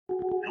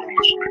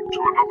listening to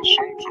another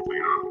Songs of the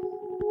Earth,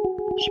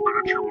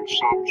 Spiritual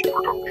Psalms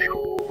production.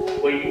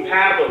 When you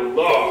have a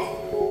law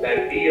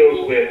that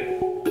deals with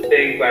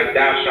things like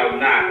thou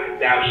shalt not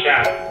and thou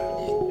shalt,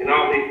 and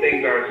all these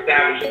things are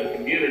established in the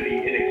community,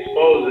 it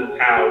exposes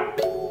how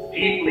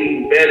deeply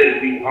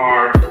embedded we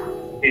are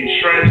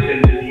entrenched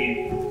into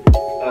these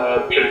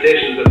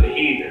traditions of the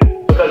heathen.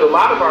 Because a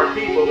lot of our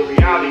people, the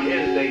reality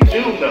is they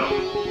do know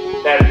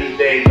that these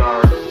days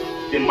are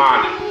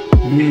demonic.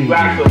 If you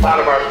ask a lot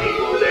of our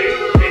people, they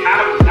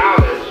have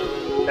knowledge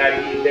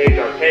that these days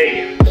are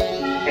pagan,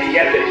 and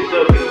yet they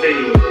still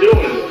continue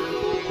doing it.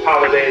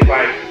 Holidays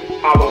like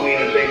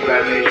Halloween and things of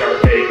that nature are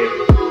pagan,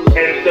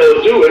 and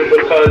still do it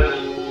because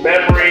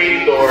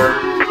memories or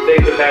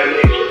things of that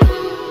nature.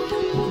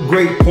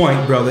 Great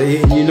point, brother.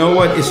 And you know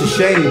what? It's a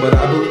shame, but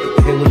I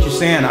believe what you're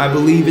saying. I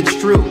believe it's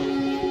true.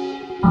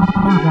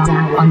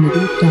 On the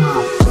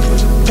rooftop.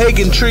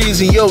 Pagan trees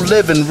in your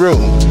living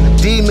room,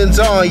 demons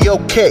on your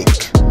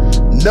cake.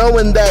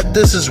 Knowing that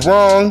this is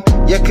wrong,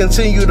 yet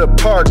continue to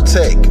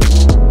partake.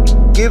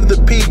 Give the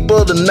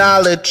people the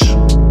knowledge,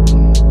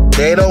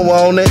 they don't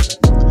want it.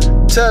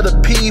 Tell the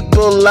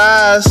people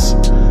lies,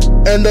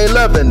 and they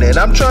loving it.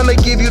 I'm trying to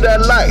give you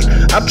that light,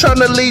 I'm trying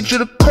to lead you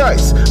to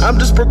Christ. I'm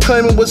just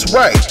proclaiming what's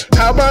right.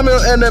 How I'm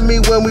your enemy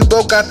when we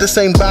both got the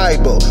same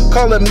Bible?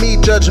 Calling me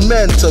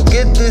judgmental,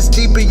 get this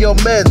deep in your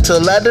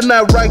mental. I did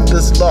not write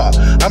this law,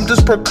 I'm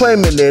just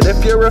proclaiming it.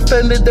 If you're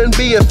offended, then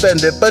be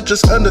offended, but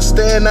just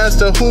understand as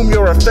to whom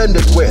you're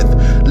offended with.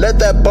 Let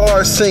that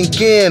bar sink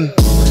in.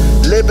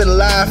 Living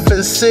life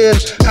in sin,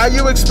 how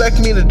you expect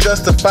me to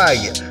justify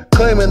it?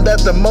 Claiming that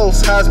the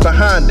Most High's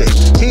behind it.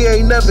 He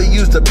ain't never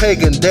used a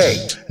pagan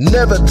day,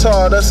 never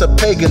taught us a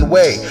pagan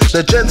way.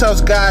 The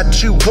Gentiles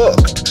got you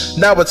hooked,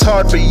 now it's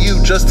hard for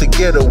you just to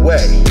get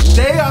away.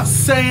 They are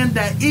saying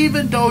that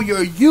even though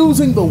you're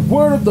using the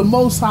word of the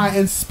Most High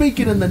and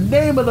speaking in the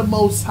name of the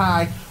Most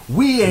High,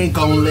 we ain't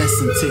gonna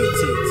listen to you.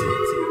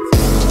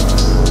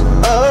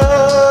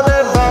 Oh,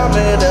 that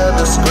vomit of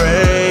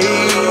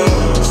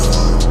disgrace,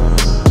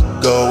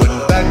 going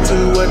back to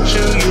what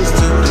you used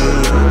to do.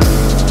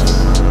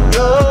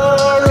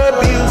 You're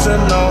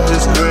abusing all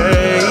His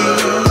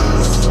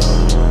grace.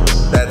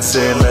 That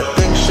sin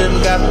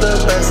addiction got the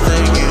best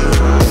of you.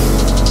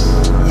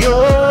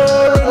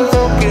 You're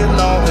invoking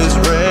all His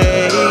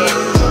rage.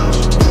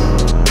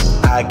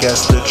 I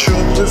guess the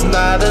truth is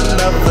not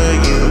enough for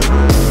you.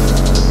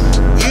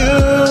 You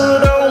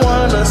don't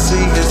wanna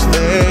see His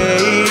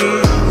face.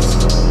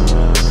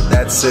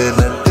 That sin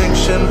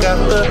addiction got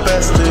the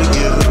best of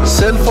you.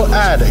 Sinful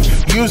addict,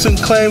 using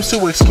claims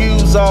to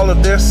excuse all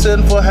of their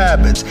sinful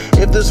habits.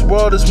 If this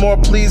world is more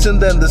pleasing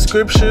than the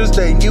scriptures,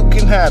 then you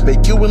can have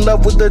it. You in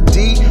love with the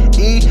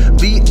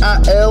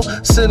D-E-V-I-L.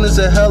 Sin is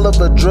a hell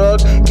of a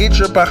drug. Get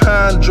your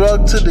behind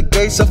drug to the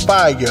gates of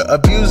fire.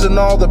 Abusing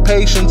all the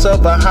patience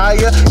of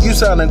Ahayah. You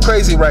sounding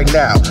crazy right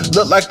now.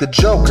 Look like the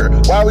Joker.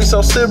 Why we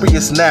so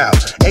serious now?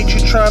 Ain't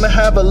you trying to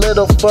have a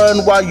little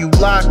fun while you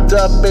locked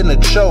up in a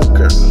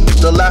choker?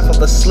 The laugh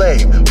of a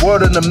slave,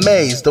 word in a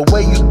maze. The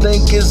way you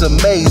think is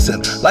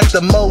amazing. Like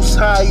the Most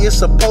High is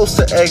supposed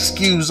to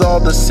excuse all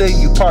the sin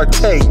you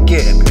partake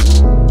in.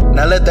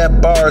 Now let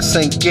that bar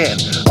sink in.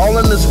 All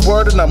in this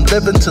word and I'm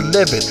living to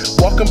live it.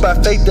 Walking by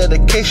faith,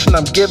 dedication,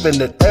 I'm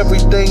giving it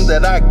everything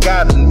that I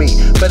got in me.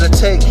 Better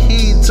take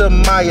heed to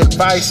my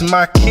advice,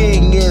 my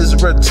king is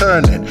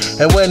returning.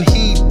 And when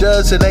he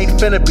does, it ain't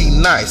finna be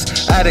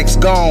nice. Addicts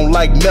gone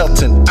like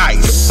melting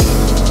ice.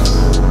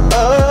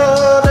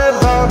 Oh,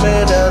 that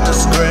vomit of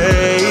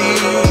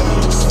disgrace,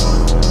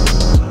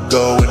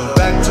 going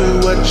back to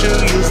what you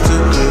used to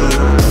do.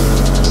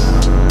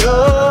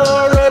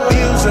 You're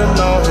abusing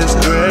all His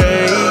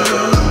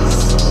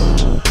grace.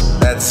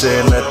 That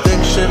sin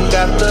addiction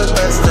got the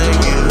best of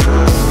you.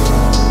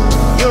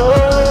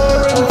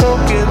 You're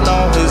invoking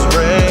all His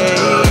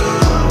rage.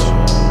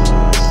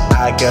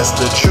 I guess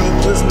the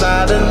truth was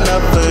not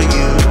enough for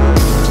you.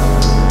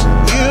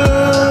 You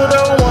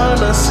don't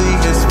wanna see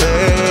His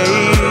face.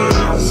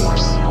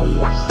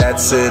 That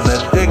sin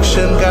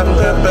addiction got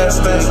the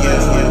best of you.